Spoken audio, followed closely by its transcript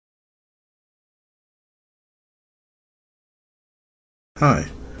Hi,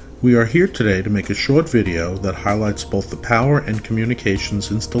 we are here today to make a short video that highlights both the power and communications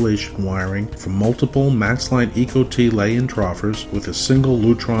installation wiring for multiple MaxLite ECO-T LED Troffers with a single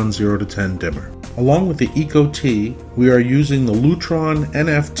Lutron 0 to 10 dimmer. Along with the ECO-T, we are using the Lutron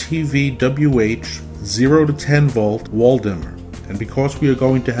NF-TV-WH 0 to 10 volt wall dimmer. And because we are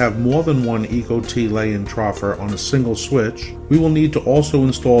going to have more than one ECO-T LED Troffer on a single switch, we will need to also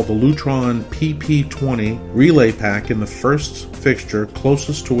install the Lutron PP20 relay pack in the first fixture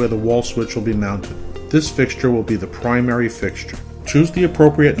closest to where the wall switch will be mounted. This fixture will be the primary fixture. Choose the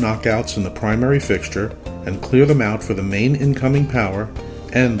appropriate knockouts in the primary fixture and clear them out for the main incoming power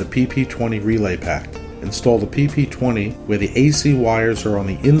and the PP20 relay pack. Install the PP20 where the AC wires are on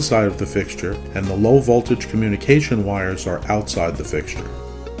the inside of the fixture and the low voltage communication wires are outside the fixture.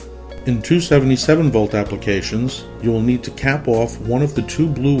 In 277 volt applications, you will need to cap off one of the two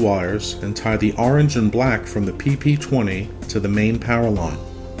blue wires and tie the orange and black from the PP20 to the main power line.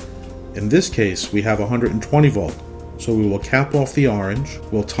 In this case, we have 120 volt, so we will cap off the orange,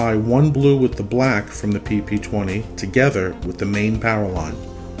 we'll tie one blue with the black from the PP20 together with the main power line.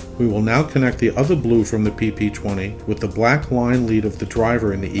 We will now connect the other blue from the PP20 with the black line lead of the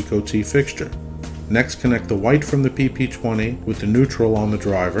driver in the ECO-T fixture. Next, connect the white from the PP20 with the neutral on the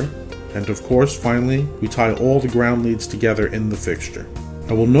driver. And of course, finally, we tie all the ground leads together in the fixture.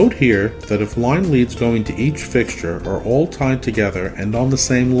 I will note here that if line leads going to each fixture are all tied together and on the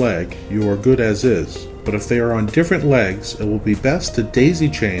same leg, you are good as is. But if they are on different legs, it will be best to daisy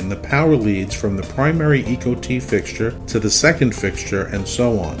chain the power leads from the primary ECO-T fixture to the second fixture and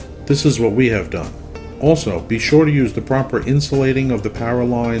so on. This is what we have done. Also, be sure to use the proper insulating of the power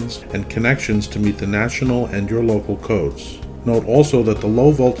lines and connections to meet the national and your local codes. Note also that the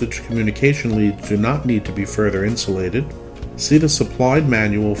low voltage communication leads do not need to be further insulated. See the supplied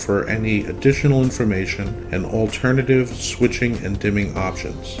manual for any additional information and alternative switching and dimming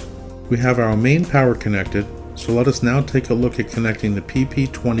options. We have our main power connected, so let us now take a look at connecting the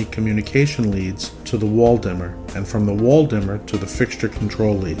PP20 communication leads to the wall dimmer and from the wall dimmer to the fixture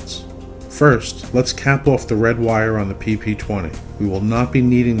control leads. First, let's cap off the red wire on the PP20. We will not be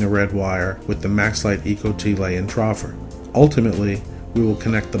needing the red wire with the MaxLite ECO-T LED Troffer. Ultimately, we will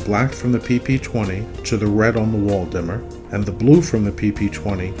connect the black from the PP20 to the red on the wall dimmer and the blue from the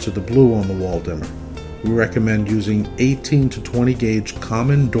PP20 to the blue on the wall dimmer. We recommend using 18 to 20 gauge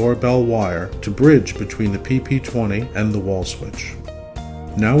common doorbell wire to bridge between the PP20 and the wall switch.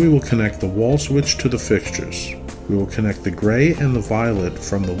 Now we will connect the wall switch to the fixtures. We will connect the gray and the violet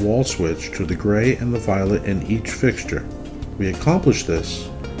from the wall switch to the gray and the violet in each fixture. We accomplish this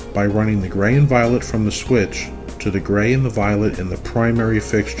by running the gray and violet from the switch to the gray and the violet in the primary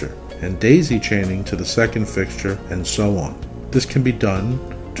fixture and daisy chaining to the second fixture and so on. This can be done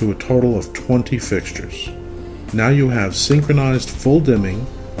to a total of 20 fixtures. Now you have synchronized full dimming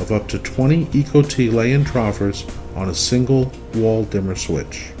of up to 20 ECO-T LED Troffers on a single wall dimmer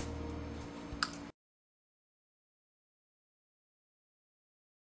switch.